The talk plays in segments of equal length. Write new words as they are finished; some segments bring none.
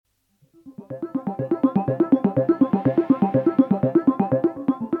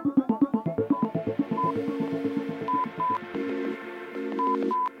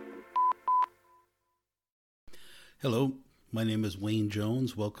My name is Wayne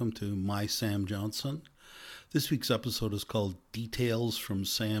Jones. Welcome to My Sam Johnson. This week's episode is called Details from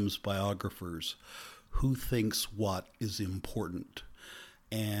Sam's Biographers. Who thinks what is important?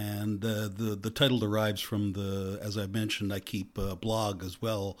 And the title derives from as I mentioned, I keep a blog as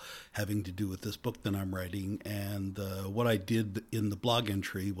well having to do with this book that I'm writing. And what I did in the blog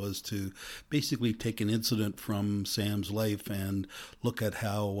entry was to basically take an incident from Sam's life and look at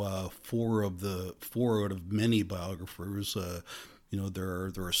how four out of many biographers,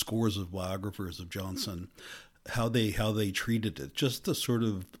 there are scores of biographers of Johnson, how they treated it, just to sort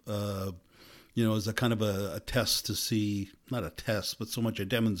of as a kind of a test to see, not a test, but so much a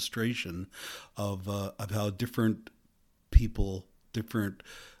demonstration of how different people, different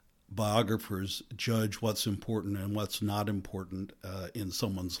biographers judge what's important and what's not important in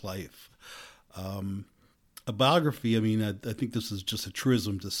someone's life. A biography, I think this is just a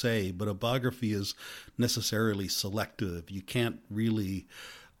truism to say, but a biography is necessarily selective. You can't really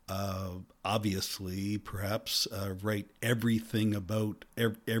obviously, perhaps, write everything about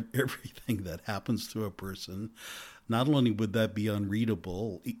everything that happens to a person. Not only would that be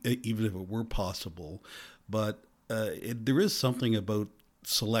unreadable, even if it were possible, but there is something about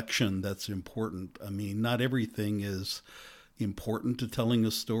selection that's important. Not everything is important to telling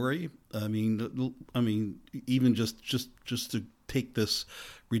a story. Even just to take this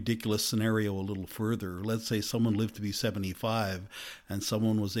ridiculous scenario a little further. Let's say someone lived to be 75 and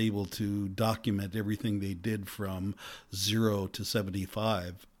someone was able to document everything they did from 0 to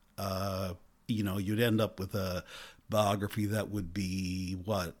 75. You'd end up with a biography that would be,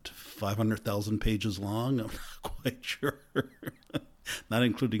 500,000 pages long? I'm not quite sure. Not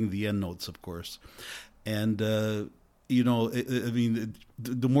including the endnotes, of course. And, the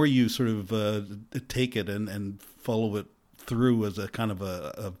more you sort of take it and follow it through as a kind of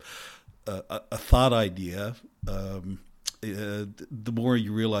a thought idea, the more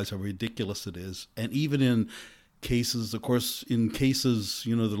you realize how ridiculous it is. And even in cases, of course, there are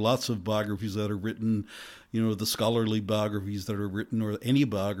lots of biographies that are written, the scholarly biographies that are written, or any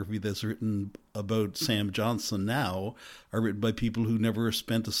biography that's written about Sam Johnson now are written by people who never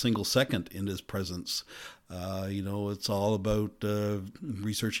spent a single second in his presence. It's all about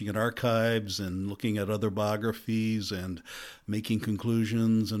researching in archives and looking at other biographies and making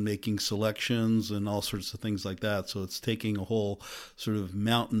conclusions and making selections and all sorts of things like that. So it's taking a whole sort of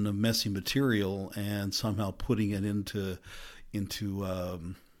mountain of messy material and somehow putting it into a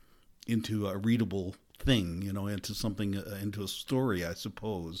readable thing, into something, into a story, I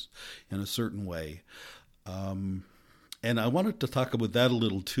suppose, in a certain way. And I wanted to talk about that a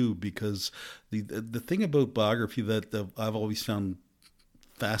little too, because the thing about biography that I've always found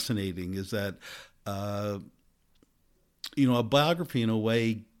fascinating is that, a biography in a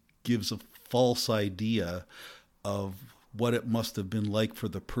way gives a false idea of what it must have been like for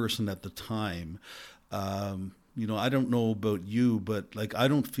the person at the time. I don't know about you, but I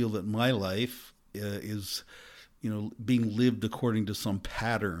don't feel that my life is being lived according to some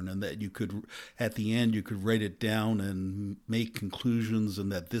pattern, and that you could, at the end, you could write it down and make conclusions,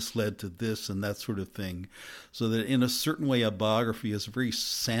 and that this led to this and that sort of thing. So that in a certain way, a biography is a very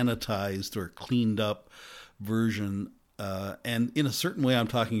sanitized or cleaned up version. And in a certain way, I'm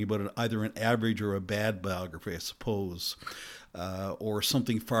talking about either an average or a bad biography, I suppose, or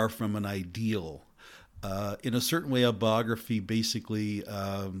something far from an ideal. In a certain way, a biography basically,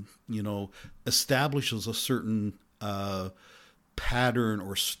 establishes a certain pattern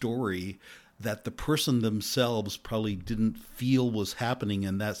or story that the person themselves probably didn't feel was happening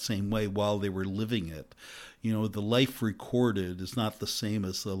in that same way while they were living it. The life recorded is not the same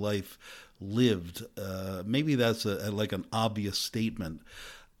as the life lived. Maybe that's an obvious statement.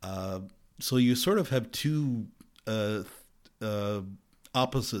 So you sort of have two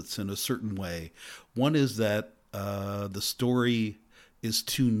opposites in a certain way. One is that the story is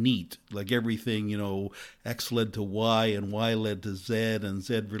too neat, like everything, X led to Y and Y led to Z and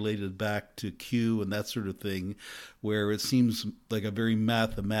Z related back to Q and that sort of thing, where it seems like a very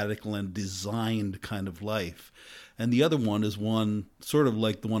mathematical and designed kind of life. And the other one is one sort of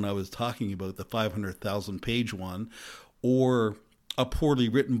like the one I was talking about, the 500,000 page one, or a poorly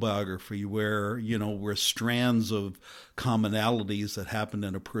written biography where strands of commonalities that happened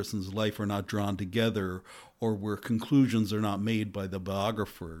in a person's life are not drawn together, or where conclusions are not made by the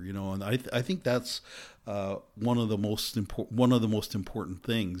biographer. And I think that's one of the most important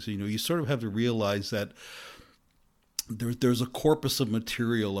things. You sort of have to realize that there's a corpus of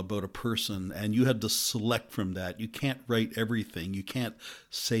material about a person, and you had to select from that. You can't write everything. You can't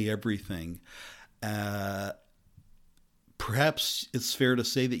say everything. Perhaps it's fair to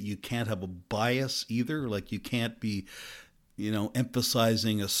say that you can't have a bias either. Like you can't be,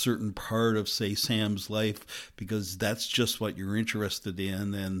 emphasizing a certain part of, say, Sam's life because that's just what you're interested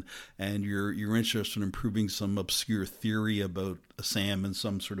in, and you're interested in proving some obscure theory about Sam in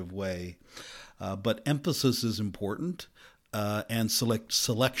some sort of way. But emphasis is important. And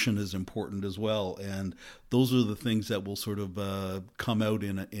selection is important as well, and those are the things that will sort of come out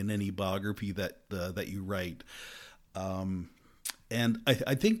in any biography that you write. And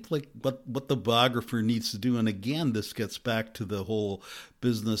I think like what the biographer needs to do, and again, this gets back to the whole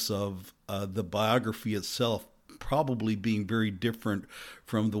business of the biography itself probably being very different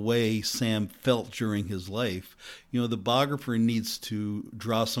from the way Sam felt during his life. The biographer needs to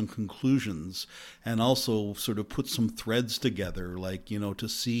draw some conclusions and also sort of put some threads together, like, to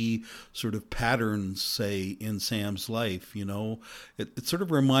see sort of patterns, say, in Sam's life. It sort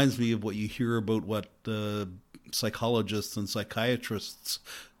of reminds me of what you hear about what psychologists and psychiatrists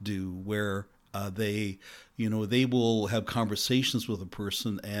do, where they will have conversations with a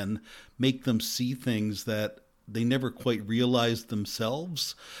person and make them see things that they never quite realized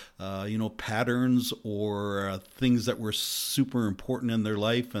themselves, patterns or things that were super important in their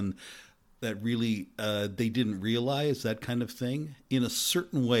life and that really they didn't realize, that kind of thing. In a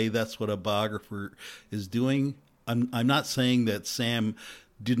certain way, that's what a biographer is doing. I'm not saying that Sam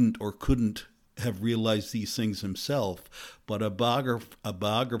didn't or couldn't have realized these things himself, but a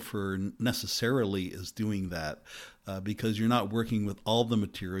biographer necessarily is doing that. Because you're not working with all the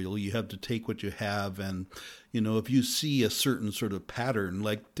material. You have to take what you have, and if you see a certain sort of pattern,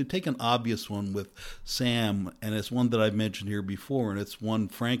 like to take an obvious one with Sam, and it's one that I've mentioned here before, and it's one,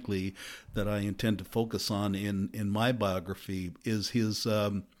 frankly, that I intend to focus on in my biography, is his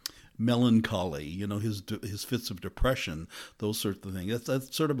melancholy, his fits of depression, those sorts of things.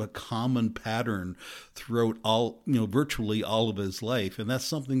 That's sort of a common pattern throughout virtually all of his life, and that's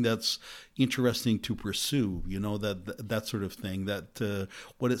something that's interesting to pursue. That sort of thing. That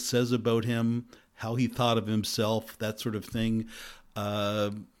what it says about him, how he thought of himself, that sort of thing.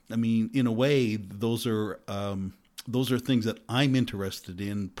 In a way, those are things that I'm interested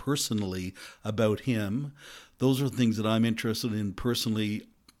in personally about him. Those are things that I'm interested in personally,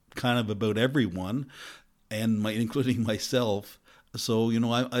 kind of about everyone, and including myself. So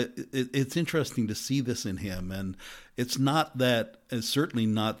it's interesting to see this in him, and it's certainly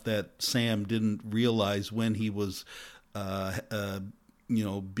not that Sam didn't realize when he was,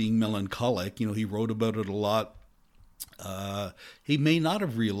 being melancholic. He wrote about it a lot. He may not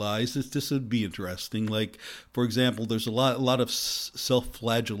have realized this. This would be interesting. Like, for example, there's a lot of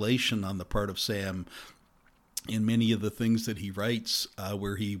self-flagellation on the part of Sam in many of the things that he writes,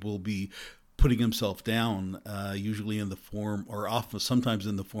 where he will be putting himself down, usually in the form, or often sometimes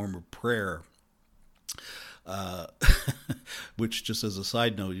in the form of prayer. Which, just as a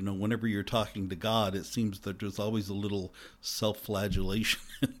side note, whenever you're talking to God, it seems that there's always a little self-flagellation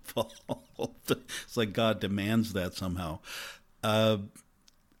involved. It's like God demands that somehow.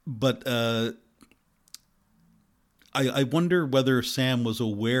 But I wonder whether Sam was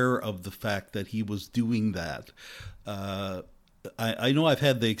aware of the fact that he was doing that. I know I've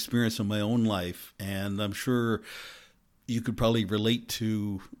had the experience in my own life, and I'm sure you could probably relate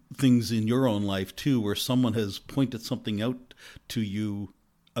to things in your own life too, where someone has pointed something out to you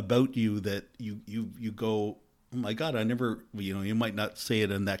about you that you go, oh my God, I never, you might not say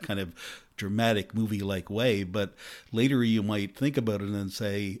it in that kind of dramatic movie-like way, but later you might think about it and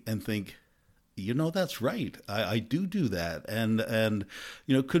think, that's right. I do that. And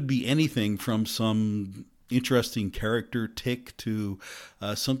it could be anything from some interesting character tick to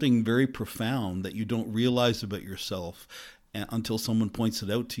something very profound that you don't realize about yourself until someone points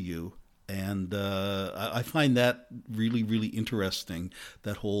it out to you. And I find that really, really interesting,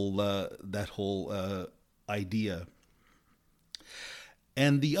 that whole idea.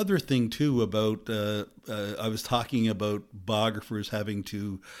 And the other thing, too, about I was talking about biographers having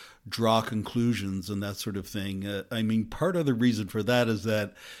to draw conclusions and that sort of thing. Part of the reason for that is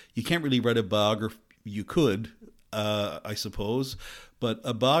that you can't really write a biography. You could, I suppose, but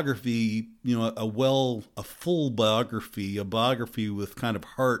a biography, a full biography, a biography with kind of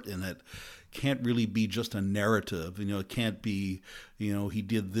heart in it, can't really be just a narrative. It can't be, he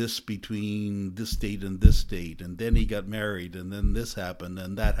did this between this date and this date, and then he got married, and then this happened,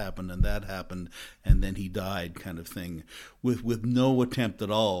 and that happened, and that happened, and then he died, kind of thing, with no attempt at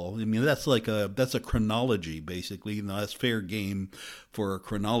all. That's a chronology, basically. That's fair game for a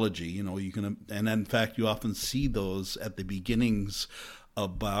chronology. You can, and in fact, you often see those at the beginnings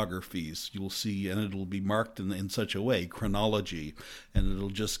of biographies. You'll see, and it'll be marked in such a way, chronology, and it'll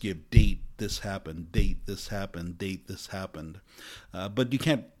just give date, this happened, date this happened, date this happened. But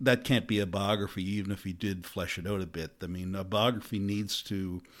that can't be a biography, even if you did flesh it out a bit. I mean, a biography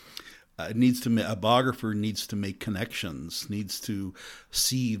a biographer needs to make connections, needs to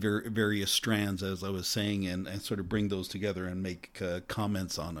see various strands, as I was saying, and sort of bring those together and make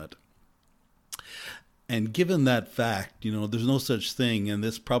comments on it. And given that fact, there's no such thing, and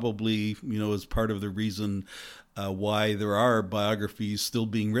this probably, is part of the reason why there are biographies still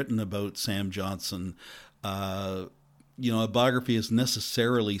being written about Sam Johnson. A biography is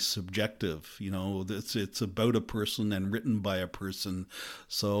necessarily subjective. It's about a person and written by a person.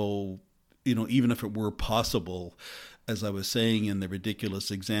 So, even if it were possible, as I was saying in the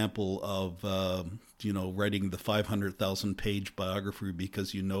ridiculous example of, writing the 500,000 page biography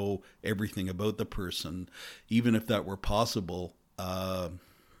because you know everything about the person, even if that were possible,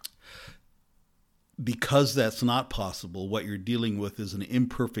 because that's not possible, what you're dealing with is an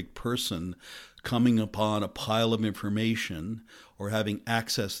imperfect person coming upon a pile of information or having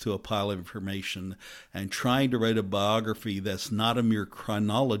access to a pile of information and trying to write a biography that's not a mere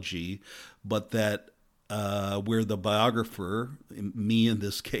chronology, but that where the biographer, me in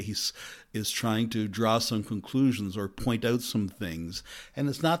this case, is trying to draw some conclusions or point out some things. And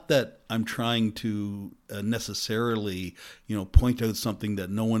it's not that I'm trying to necessarily, point out something that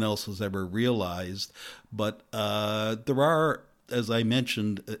no one else has ever realized, but there are, as I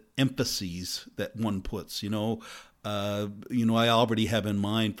mentioned, emphases that one puts. I already have in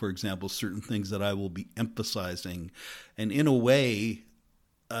mind, for example, certain things that I will be emphasizing, and in a way,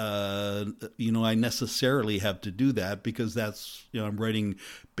 I necessarily have to do that because that's, I'm writing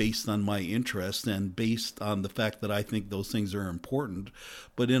based on my interest and based on the fact that I think those things are important.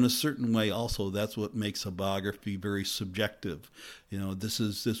 But in a certain way, also, that's what makes a biography very subjective.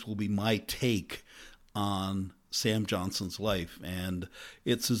 This will be my take on Sam Johnson's life, and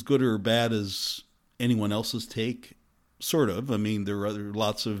it's as good or bad as anyone else's take. Sort of. I mean,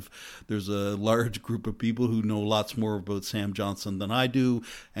 there's a large group of people who know lots more about Sam Johnson than I do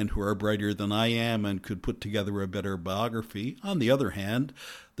and who are brighter than I am and could put together a better biography. On the other hand,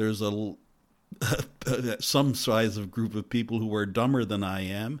 there's some size of group of people who are dumber than I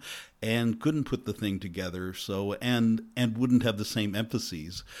am and couldn't put the thing together, and wouldn't have the same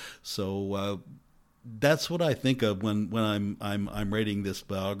emphases. So that's what I think of when I'm writing this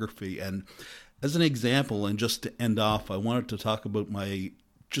biography. And as an example, and just to end off, I wanted to talk about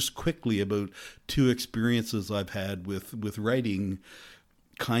just quickly about two experiences I've had with writing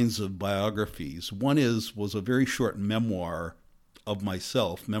kinds of biographies. One was a very short memoir of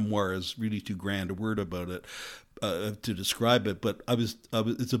myself. Memoir is really too grand a word about it to describe it, but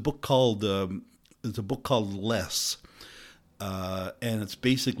it's a book called Less. And it's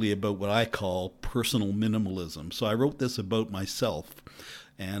basically about what I call personal minimalism. So I wrote this about myself.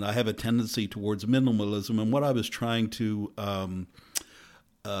 And I have a tendency towards minimalism. And what I was trying to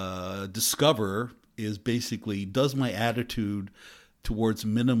discover is basically, does my attitude towards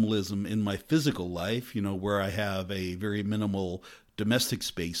minimalism in my physical life, where I have a very minimal domestic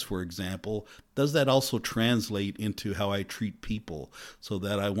space, for example, does that also translate into how I treat people? So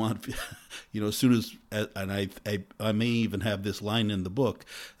that I want, as soon as, and I may even have this line in the book,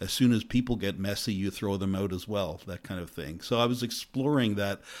 as soon as people get messy, you throw them out as well, that kind of thing. So I was exploring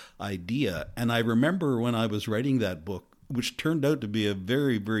that idea. And I remember when I was writing that book, which turned out to be a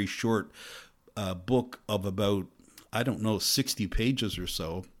very, very short book of about, 60 pages or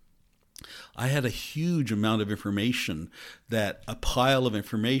so, I had a huge amount of information, a pile of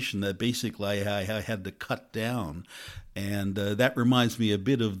information that basically I had to cut down. And that reminds me a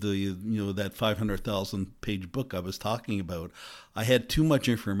bit of that 500,000 page book I was talking about. I had too much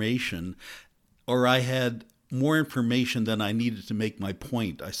information, or I had more information than I needed to make my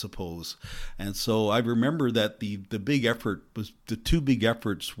point, I suppose. And so I remember that the two big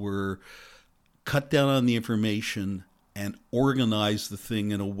efforts were cut down on the information and organize the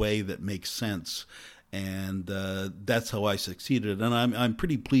thing in a way that makes sense, and that's how I succeeded. And I'm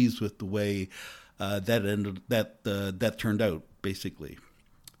pretty pleased with the way that turned out. Basically,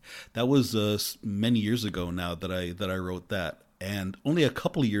 that was many years ago now that I wrote that. And only a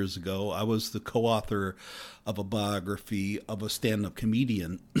couple of years ago, I was the co-author of a biography of a stand-up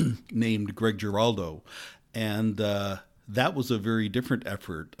comedian named Greg Giraldo, and that was a very different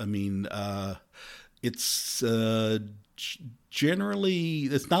effort. I mean, it's generally,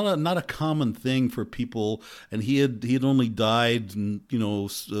 it's not a common thing for people, and he had only died,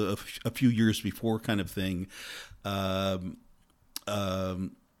 a few years before, kind of thing.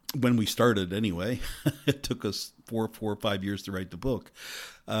 When we started, anyway, it took us 4 or 5 years to write the book,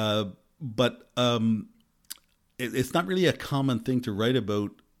 but it's not really a common thing to write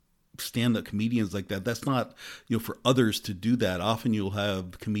about stand-up comedians like that. That's not, for others to do that. Often you'll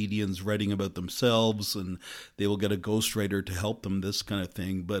have comedians writing about themselves, and they will get a ghostwriter to help them, this kind of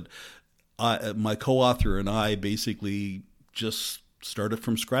thing. But my co-author and I basically just started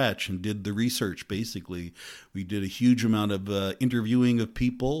from scratch and did the research. Basically, we did a huge amount of interviewing of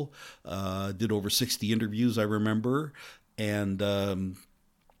people, did over 60 interviews, I remember, and did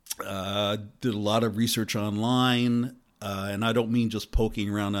a lot of research online. And I don't mean just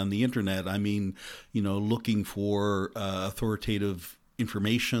poking around on the internet. I mean, looking for authoritative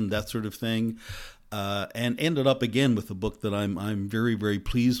information, that sort of thing. And ended up again with a book that I'm very, very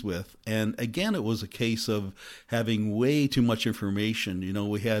pleased with. And again, it was a case of having way too much information.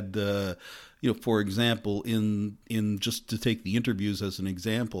 We had, for example, in just to take the interviews as an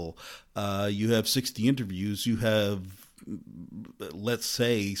example, you have 60 interviews. You have, let's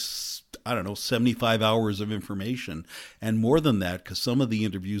say, 75 hours of information, and more than that, because some of the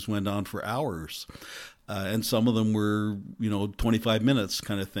interviews went on for hours, and some of them were, 25 minutes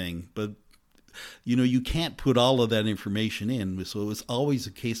kind of thing. But you can't put all of that information in, so it's always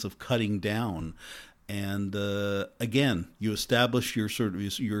a case of cutting down. And again, you establish your sort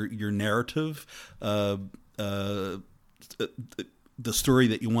of your narrative, the story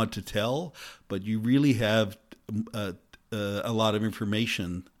that you want to tell, but you really have a lot of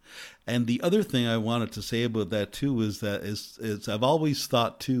information. And the other thing I wanted to say about that too is I've always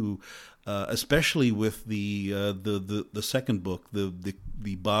thought too, especially with the second book, the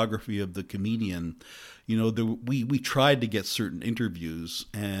biography of the comedian, we tried to get certain interviews,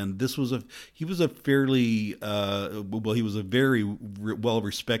 and he was a very well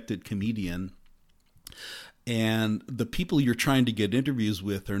respected comedian, and the people you're trying to get interviews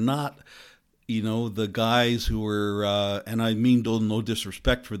with are not, the guys who are, and I mean no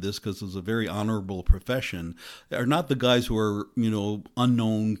disrespect for this because it's a very honorable profession, are not the guys who are,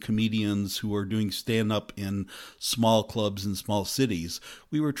 unknown comedians who are doing stand-up in small clubs in small cities.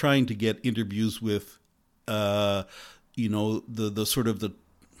 We were trying to get interviews with, the sort of the,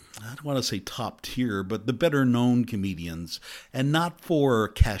 I don't want to say top tier, but the better known comedians, and not for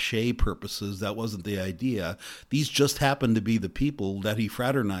cachet purposes. That wasn't the idea. These just happened to be the people that he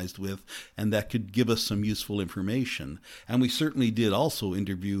fraternized with and that could give us some useful information. And we certainly did also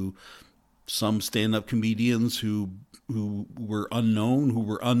interview some stand-up comedians who were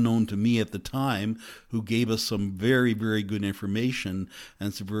unknown to me at the time, who gave us some very, very good information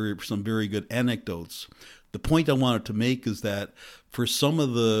and some very good anecdotes. The point I wanted to make is that for some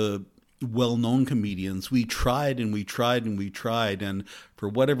of the well-known comedians, we tried, and for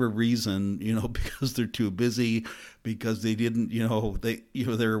whatever reason, because they're too busy, because they didn't, they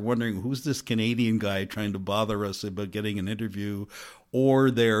were wondering, who's this Canadian guy trying to bother us about getting an interview,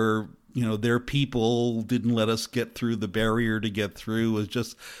 or their people didn't let us get through the barrier to get through. It was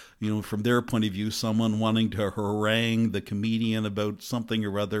just, from their point of view, someone wanting to harangue the comedian about something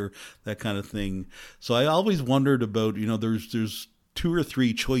or other, that kind of thing. So I always wondered about, there's 2 or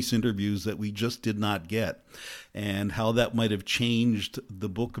 3 choice interviews that we just did not get, and how that might have changed the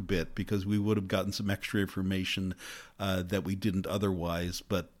book a bit, because we would have gotten some extra information that we didn't otherwise.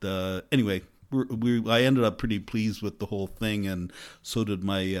 But anyway, I ended up pretty pleased with the whole thing, and so did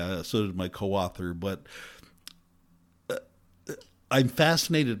my co-author. But I'm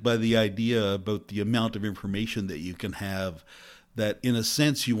fascinated by the idea about the amount of information that you can have, that in a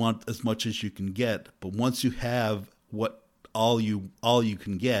sense you want as much as you can get, but once you have all you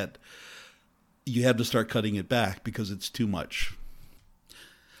can get, you have to start cutting it back because it's too much.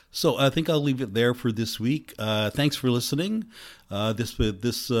 So I think I'll leave it there for this week. Thanks for listening. This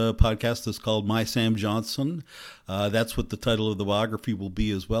podcast is called My Sam Johnson. That's what the title of the biography will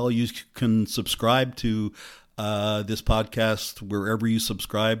be as well. You can subscribe to this podcast wherever you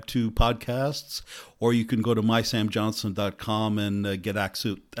subscribe to podcasts, or you can go to mysamjohnson.com and get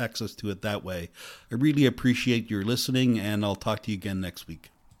access to it that way. I really appreciate your listening, and I'll talk to you again next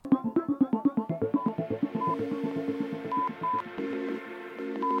week.